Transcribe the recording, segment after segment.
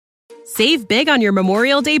Save big on your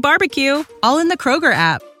Memorial Day barbecue, all in the Kroger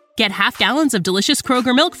app. Get half gallons of delicious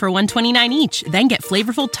Kroger milk for $1.29 each. Then get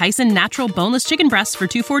flavorful Tyson natural boneless chicken breasts for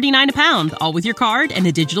 $2.49 a pound, all with your card and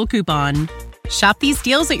a digital coupon. Shop these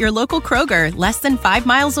deals at your local Kroger, less than 5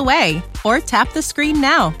 miles away. Or tap the screen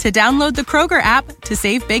now to download the Kroger app to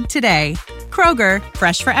save big today. Kroger,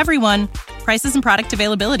 fresh for everyone. Prices and product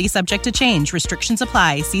availability subject to change. Restrictions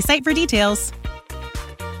apply. See site for details.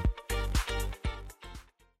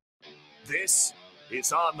 This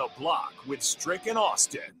is On the Block with Strick and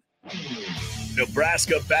Austin.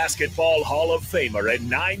 Nebraska Basketball Hall of Famer and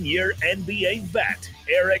 9-year NBA vet,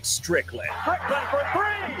 Eric Strickland. Strickland for three!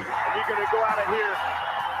 And you're going to go out of here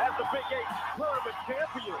as the Big 8 tournament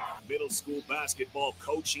champion. Middle school basketball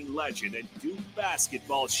coaching legend and Duke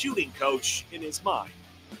basketball shooting coach in his mind,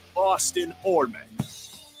 Austin Orman.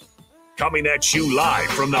 Coming at you live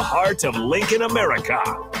from the heart of Lincoln, America.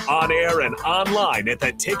 On air and online at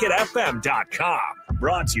theticketfm.com.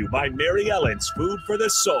 Brought to you by Mary Ellen's Food for the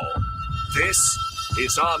Soul. This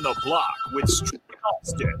is On the Block with Strick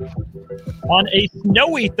Austin. On a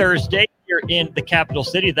snowy Thursday here in the capital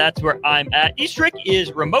city, that's where I'm at. Strick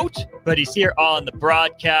is remote, but he's here on the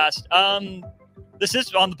broadcast. This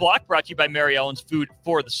is On the Block, brought to you by Mary Ellen's Food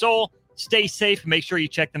for the Soul. Stay safe. Make sure you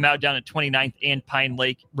check them out down at 29th and Pine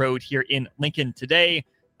Lake Road here in Lincoln today.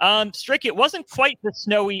 Strick, it wasn't quite this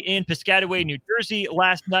snowy in Piscataway, New Jersey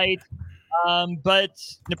last night, but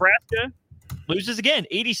Nebraska loses again,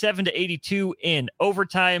 87-82 in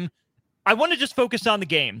overtime. I want to just focus on the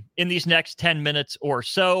game in these next 10 minutes or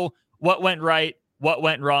so. What went right, what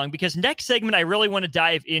went wrong? Because next segment, I really want to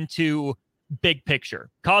dive into big picture,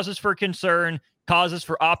 causes for concern, causes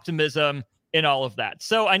for optimism, and all of that.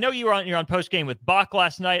 So I know you're on post game with Bach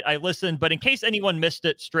last night. I listened, but in case anyone missed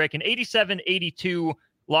it, Strick, an 87-82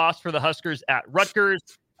 loss for the Huskers at Rutgers.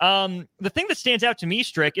 The thing that stands out to me,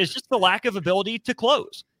 Strick, is just the lack of ability to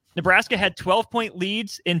close. Nebraska had 12-point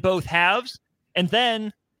leads in both halves, and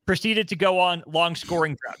then proceeded to go on long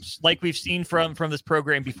scoring droughts, like we've seen from this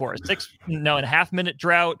program before. A 6.5-minute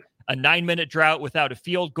drought, a 9-minute drought without a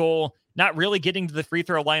field goal, not really getting to the free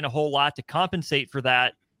throw line a whole lot to compensate for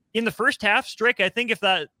that. In the first half, Strick, I think if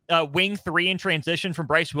that wing three in transition from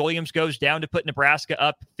Bryce Williams goes down to put Nebraska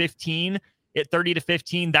up 15 at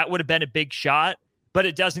 30-15, that would have been a big shot, but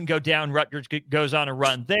it doesn't go down. Rutgers goes on a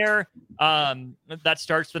run there. That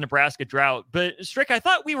starts the Nebraska drought. But Strick, I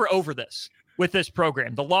thought we were over this with this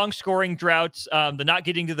program. The long scoring droughts, the not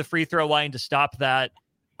getting to the free throw line to stop that.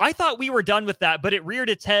 I thought we were done with that, but it reared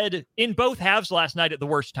its head in both halves last night at the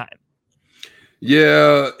worst time.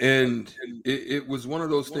 Yeah, and it was one of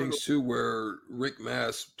those things, too, where Rick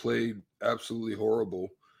Mass played absolutely horrible,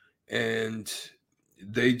 and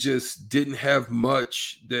they just didn't have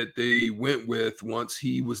much that they went with once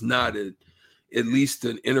he was not at least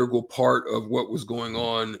an integral part of what was going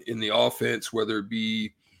on in the offense, whether it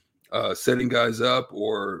be setting guys up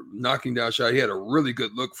or knocking down shot. He had a really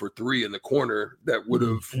good look for three in the corner that would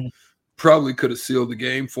have probably could have sealed the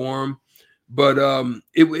game for him. But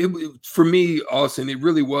it for me, Austin, it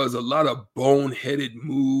really was a lot of boneheaded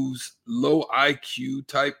moves, low IQ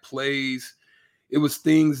type plays. It was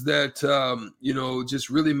things that, just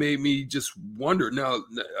really made me just wonder. Now,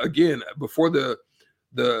 again, before the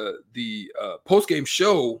post-game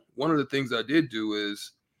show, one of the things I did do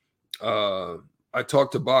is I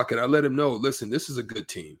talked to Bach and I let him know, listen, this is a good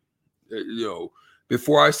team.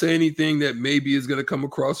 Before I say anything that maybe is going to come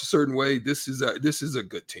across a certain way, this is a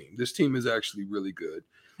good team. This team is actually really good.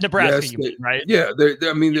 Nebraska, right? Yeah, they're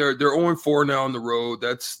 0-4 now on the road.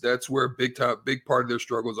 That's where a big part of their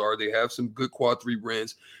struggles are. They have some good quad 3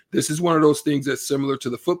 wins. This is one of those things that's similar to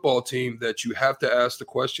the football team that you have to ask the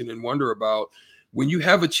question and wonder about when you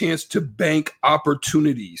have a chance to bank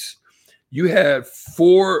opportunities. You had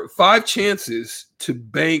 5 chances to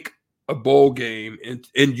bank a bowl game, and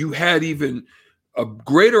you had even a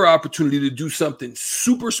greater opportunity to do something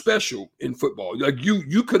super special in football. Like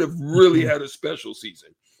you could have really had a special season.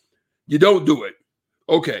 You don't do it.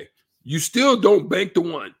 Okay. You still don't bank the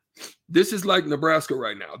one. This is like Nebraska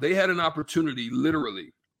right now. They had an opportunity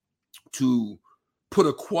literally to put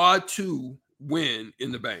a quad 2 win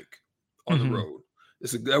in the bank on the road.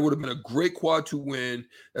 That would have been a great quad 2 win.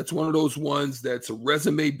 That's one of those ones that's a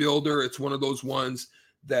resume builder. It's one of those ones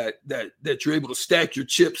that you're able to stack your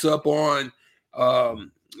chips up on.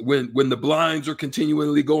 When the blinds are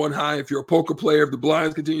continually going high, if you're a poker player, if the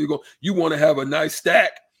blinds continue to go, you want to have a nice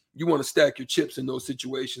stack. You want to stack your chips in those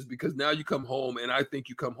situations because now you come home, and I think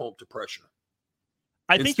you come home to pressure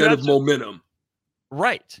instead of momentum.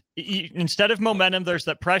 Right. Instead of momentum, there's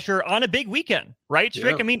that pressure on a big weekend, right,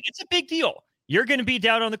 Strick? Yeah. I mean, it's a big deal. You're going to be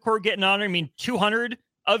down on the court getting on. 200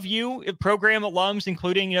 of you, program alums,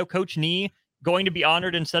 including, Coach Nee, going to be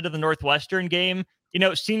honored instead of the Northwestern game.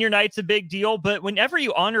 Senior night's a big deal, but whenever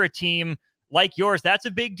you honor a team like yours, that's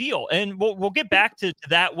a big deal. And we'll get back to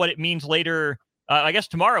that, what it means later. I guess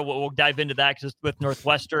tomorrow we'll dive into that because it's with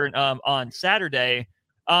Northwestern on Saturday.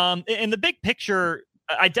 In the big picture,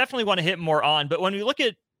 I definitely want to hit more on, but when we look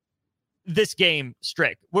at this game,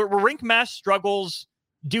 Strick, were Rink Mass struggles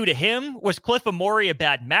due to him? Was Cliff Amore a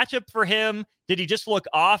bad matchup for him? Did he just look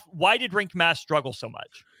off? Why did Rink Mass struggle so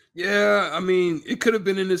much? Yeah, I mean, it could have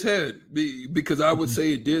been in his head because I would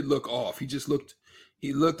say it did look off. He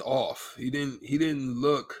looked off. He didn't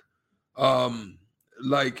look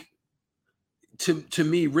like to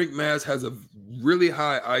me, Rink Mass has a really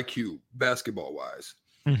high IQ basketball wise.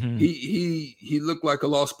 Mm-hmm. He looked like a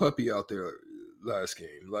lost puppy out there last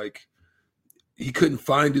game. Like he couldn't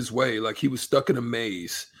find his way. Like he was stuck in a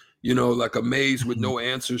maze, like a maze with no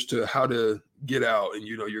answers to how to get out. And,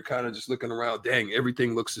 you're kind of just looking around, dang,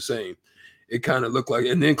 everything looks the same. It kind of looked like,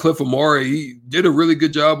 and then Cliff Amore, he did a really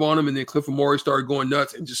good job on him. And then Cliff Amore started going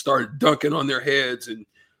nuts and just started dunking on their heads and,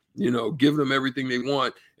 giving them everything they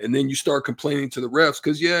want. And then you start complaining to the refs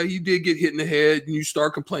because, yeah, he did get hit in the head and you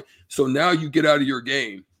start complaining. So now you get out of your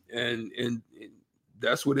game. And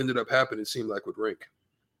that's what ended up happening, it seemed like, with Rink.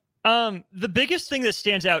 The biggest thing that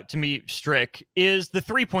stands out to me, Strick, is the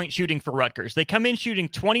 3-point shooting for Rutgers. They come in shooting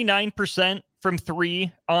 29% from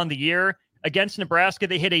 3 on the year. Against Nebraska,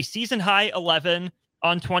 they hit a season-high 11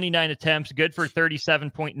 on 29 attempts, good for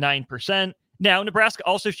 37.9%. Now, Nebraska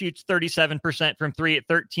also shoots 37% from 3 at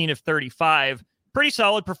 13 of 35. Pretty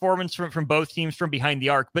solid performance from both teams from behind the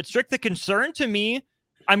arc. But, Strick, the concern to me,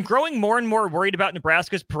 I'm growing more and more worried about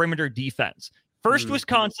Nebraska's perimeter defense. First,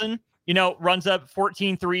 Wisconsin, runs up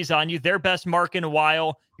 14 threes on you, their best mark in a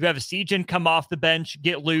while. You have a Sejan come off the bench,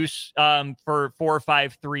 get loose for 4 or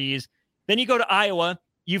 5 threes. Then you go to Iowa,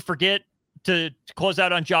 you forget to close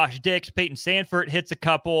out on Josh Dix. Peyton Sanford hits a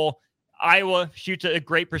couple. Iowa shoots a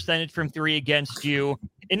great percentage from 3 against you.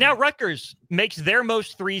 And now Rutgers makes their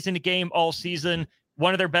most threes in a game all season,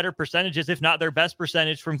 one of their better percentages, if not their best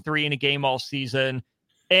percentage from 3 in a game all season.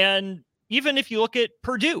 And even if you look at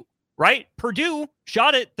Purdue, right? Purdue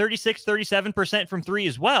shot it 36-37% from 3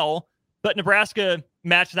 as well, but Nebraska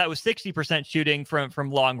matched that with 60% shooting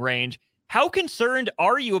from long range. How concerned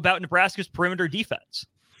are you about Nebraska's perimeter defense?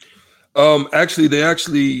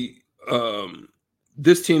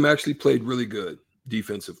 This team actually played really good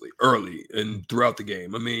defensively early and throughout the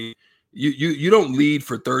game. I mean, you don't lead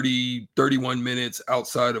for 30, 31 minutes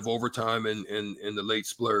outside of overtime and the late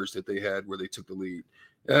splurge that they had where they took the lead.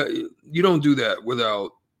 You don't do that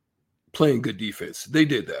without playing good defense. They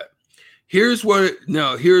did that.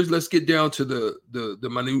 Let's get down to the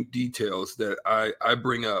minute details that I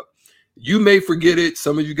bring up. You may forget it.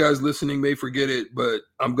 Some of you guys listening may forget it, but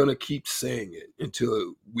I'm going to keep saying it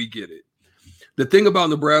until we get it. The thing about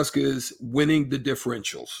Nebraska is winning the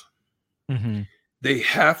differentials. Mm-hmm. They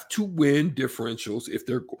have to win differentials if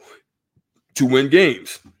they're going to win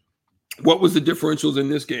games. What was the differentials in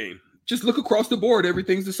this game? Just look across the board.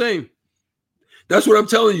 Everything's the same. That's what I'm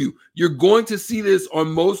telling you. You're going to see this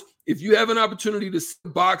on most. If you have an opportunity to see the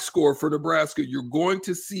box score for Nebraska, you're going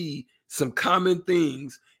to see some common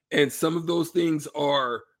things. And some of those things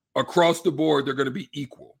are across the board. They're going to be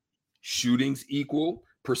equal. Shootings equal,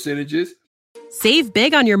 percentages. Save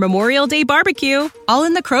big on your Memorial Day barbecue, all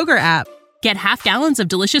in the Kroger app. Get half gallons of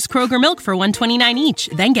delicious Kroger milk for $1.29 each.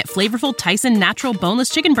 Then get flavorful Tyson natural boneless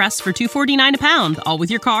chicken breasts for $2.49 a pound, all with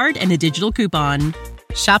your card and a digital coupon.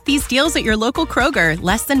 Shop these deals at your local Kroger,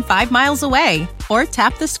 less than 5 miles away. Or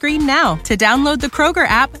tap the screen now to download the Kroger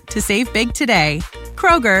app to save big today.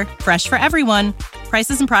 Kroger, fresh for everyone.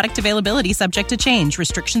 Prices and product availability subject to change.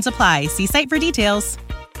 Restrictions apply. See site for details.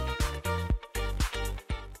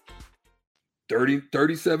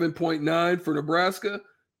 37.9 for Nebraska,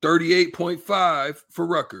 38.5 for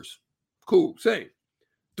Rutgers. Cool, same.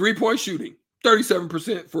 3-point shooting,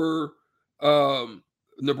 37% for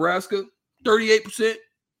Nebraska, 38%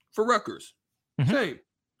 for Rutgers. Mm-hmm. Same.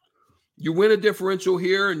 You win a differential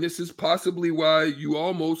here, and this is possibly why you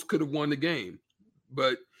almost could have won the game.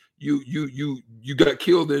 But you got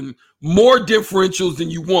killed in more differentials than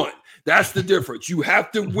you won. That's the difference. You have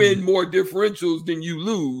to win more differentials than you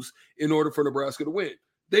lose in order for Nebraska to win.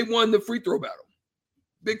 They won the free throw battle.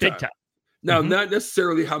 Big time. Now, not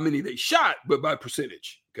necessarily how many they shot, but by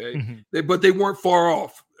percentage. Okay. Mm-hmm. But they weren't far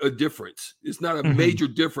off a difference. It's not a major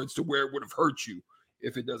difference to where it would have hurt you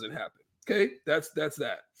if it doesn't happen. Okay. That's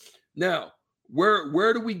that. Now,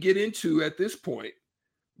 where do we get into at this point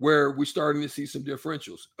where we're starting to see some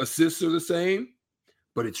differentials? Assists are the same,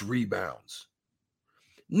 but it's rebounds.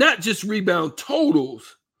 Not just rebound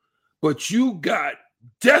totals, but you got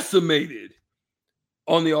decimated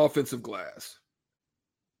on the offensive glass.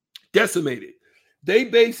 Decimated. They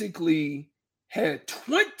basically had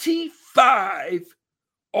 25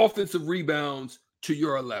 offensive rebounds to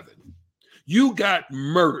your 11. You got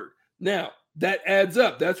murdered. Now, that adds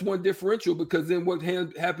up. That's one differential, because then what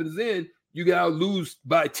happens then, you got to lose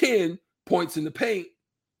by 10 points in the paint,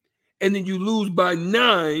 and then you lose by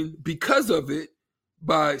 9 because of it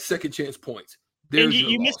by second chance points. And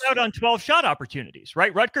you missed out on 12 shot opportunities,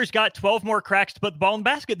 right? Rutgers got 12 more cracks to put the ball in the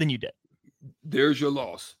basket than you did. There's your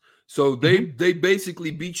loss. So they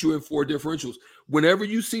basically beat you in 4 differentials. Whenever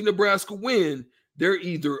you see Nebraska win, they're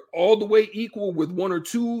either all the way equal with 1 or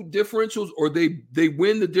 2 differentials, or they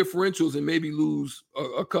win the differentials and maybe lose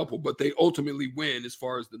a couple, but they ultimately win as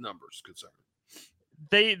far as the numbers concerned.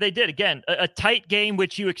 They did. Again, a tight game,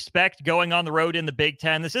 which you expect going on the road in the Big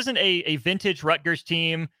Ten. This isn't a vintage Rutgers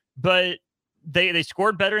team, but they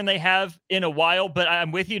scored better than they have in a while. But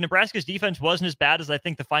I'm with you. Nebraska's defense wasn't as bad as I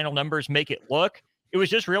think the final numbers make it look. It was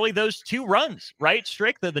just really those 2 runs, right?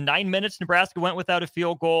 Strick, the 9 minutes Nebraska went without a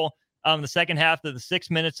field goal. The second half, the 6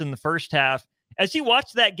 minutes in the first half. As you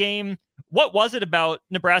watched that game, what was it about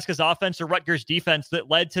Nebraska's offense or Rutgers defense that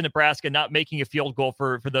led to Nebraska not making a field goal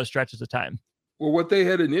for those stretches of time? Well, what they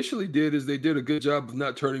had initially did is they did a good job of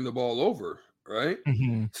not turning the ball over, right?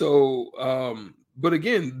 Mm-hmm. So, but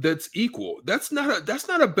again, that's equal. That's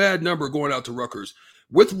not a bad number going out to Rutgers.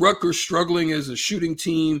 With Rutgers struggling as a shooting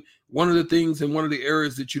team, one of the things and one of the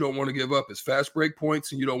areas that you don't want to give up is fast break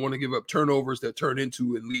points, and you don't want to give up turnovers that turn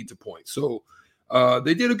into and lead to points. So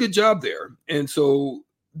they did a good job there. And so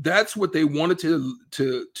that's what they wanted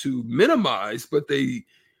to minimize, but they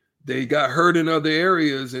got hurt in other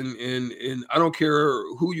areas. And I don't care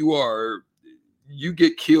who you are, you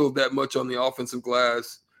get killed that much on the offensive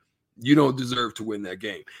glass, you don't deserve to win that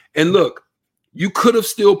game. And look, you could have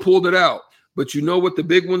still pulled it out, but you know what the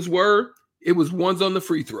big ones were? It was ones on the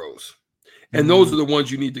free throws. And those are the ones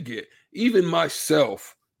you need to get. Even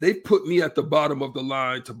myself, they put me at the bottom of the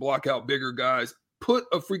line to block out bigger guys. Put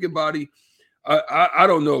a freaking body. I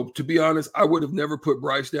don't know. To be honest, I would have never put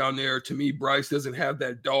Bryce down there. To me, Bryce doesn't have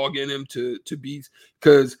that dog in him to be,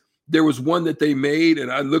 because there was one that they made,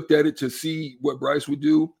 and I looked at it to see what Bryce would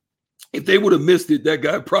do. If they would have missed it, that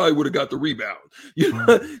guy probably would have got the rebound. You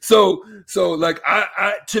know? So like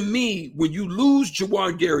I to me, when you lose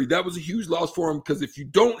Juwan Gary, that was a huge loss for him, because if you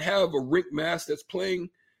don't have a rink mass that's playing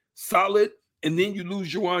solid, and then you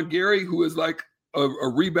lose Juwan Gary, who is like a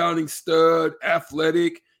rebounding stud,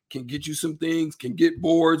 athletic, can get you some things, can get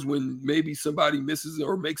boards when maybe somebody misses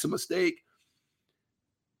or makes a mistake,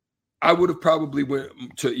 I would have probably went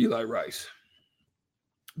to Eli Rice.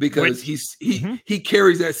 Because he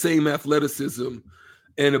carries that same athleticism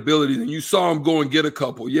and ability. And you saw him go and get a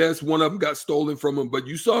couple. Yes, one of them got stolen from him, but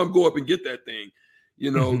you saw him go up and get that thing. You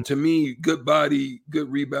know, to me, good body, good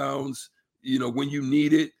rebounds, you know, when you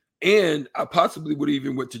need it. And I possibly would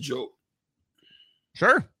even went to Jope.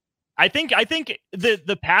 Sure. I think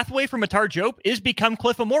the pathway for Matar Jope is become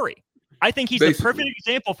Cliff Amori. I think he's the perfect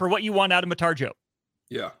example for what you want out of Matar Jope.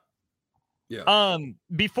 Yeah. Yeah.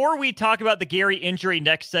 Before we talk about the Gary injury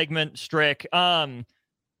next segment, Strick,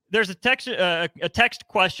 there's a text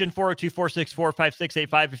question,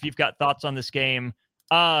 402-464-5685, if you've got thoughts on this game.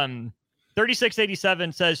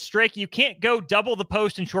 3687 says, Strick, you can't go double the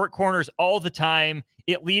post in short corners all the time.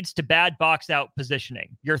 It leads to bad box out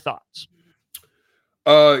positioning. Your thoughts?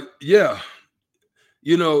 Yeah.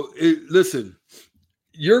 You know, listen,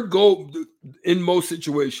 your goal in most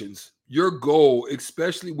situations, your goal,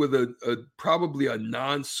 especially with probably a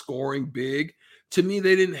non-scoring big, to me,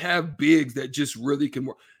 they didn't have bigs that just really can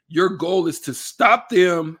work. Your goal is to stop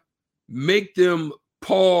them, make them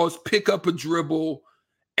pause, pick up a dribble,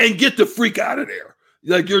 and get the freak out of there.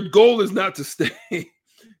 Like, your goal is not to stay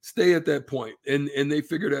at that point. And they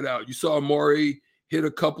figured that out. You saw Amari hit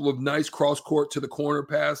a couple of nice cross court to the corner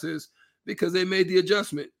passes because they made the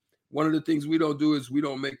adjustment. One of the things we don't do is we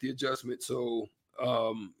don't make the adjustment. So,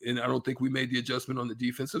 and I don't think we made the adjustment on the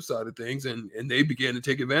defensive side of things, and they began to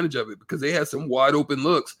take advantage of it because they had some wide open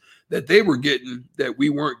looks that they were getting that we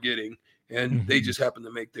weren't getting, and they just happened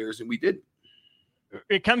to make theirs and we didn't.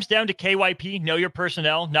 It comes down to KYP, know your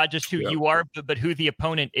personnel, not just who you are, but who the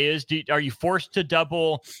opponent is. Are you forced to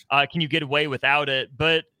double? Can you get away without it?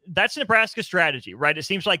 But that's Nebraska's strategy, right? It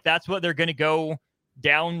seems like that's what they're going to go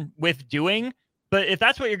down with doing. But if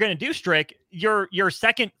that's what you're going to do, Strick, your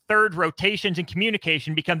second, third rotations and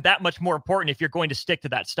communication become that much more important if you're going to stick to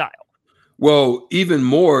that style. Well, even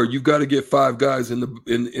more, you've got to get 5 guys in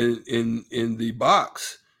the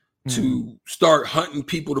box to start hunting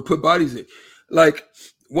people to put bodies in. Like,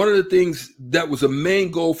 one of the things that was a main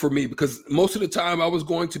goal for me, because most of the time I was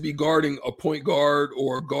going to be guarding a point guard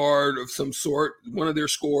or a guard of some sort, one of their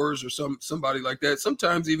scorers or somebody like that,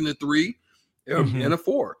 sometimes even a 3 and a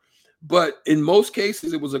 4. But in most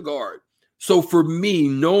cases, it was a guard. So for me,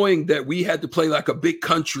 knowing that we had to play like a big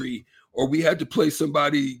country, or we had to play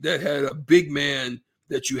somebody that had a big man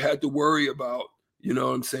that you had to worry about, you know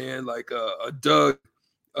what I'm saying? Like a Doug,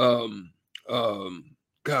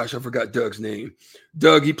 gosh, I forgot Doug's name.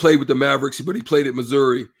 Doug, he played with the Mavericks, but he played at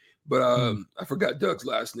Missouri. But I forgot Doug's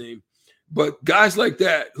last name. But guys like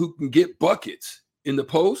that who can get buckets in the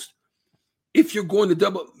post, if you're going to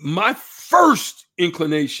double, my first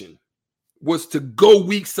inclination was to go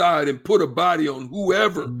weak side and put a body on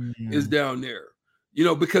whoever is down there. You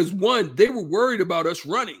know, because one, they were worried about us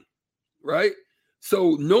running, right?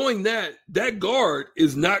 So knowing that guard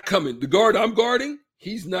is not coming. The guard I'm guarding,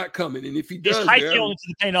 he's not coming. And if he does, he's hightailing into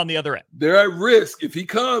the paint on the other end. They're at risk. If he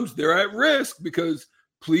comes, they're at risk, because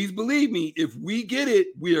please believe me, if we get it,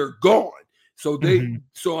 we are gone. So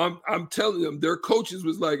I'm telling them, their coaches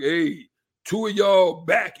was like, hey, 2 of y'all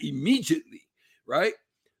back immediately, right?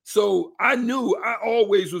 So I knew I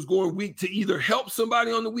always was going weak to either help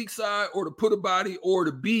somebody on the weak side or to put a body or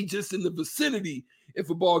to be just in the vicinity if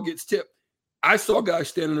a ball gets tipped. I saw guys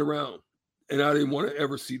standing around, and I didn't want to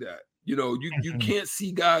ever see that. You know, you can't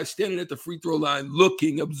see guys standing at the free throw line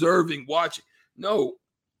looking, observing, watching. No,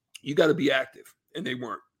 you got to be active, and they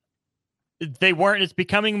weren't. They weren't. It's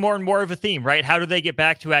becoming more and more of a theme, right? How do they get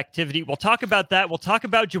back to activity? We'll talk about that. We'll talk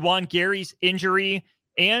about Juwan Gary's injury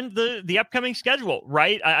and the upcoming schedule,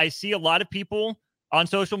 right? I see a lot of people on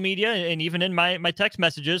social media and even in my text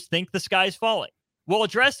messages think the sky's falling. We'll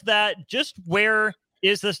address that. Just where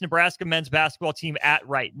is this Nebraska men's basketball team at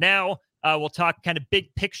right now? We'll talk kind of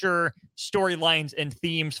big picture storylines and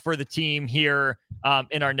themes for the team here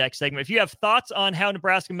in our next segment. If you have thoughts on how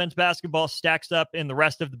Nebraska men's basketball stacks up in the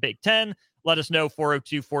rest of the Big Ten, let us know.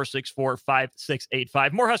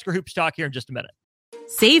 402-464-5685. More Husker Hoops talk here in just a minute.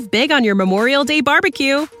 Save big on your Memorial Day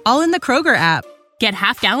barbecue, all in the Kroger app. Get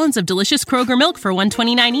half gallons of delicious Kroger milk for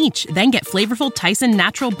 $1.29 each. Then get flavorful Tyson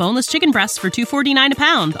natural boneless chicken breasts for $2.49 a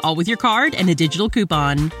pound, all with your card and a digital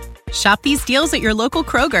coupon. Shop these deals at your local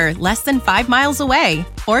Kroger, less than 5 miles away.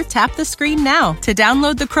 Or tap the screen now to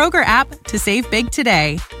download the Kroger app to save big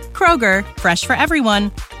today. Kroger, fresh for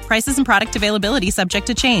everyone. Prices and product availability subject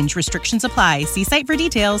to change. Restrictions apply. See site for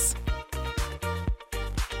details.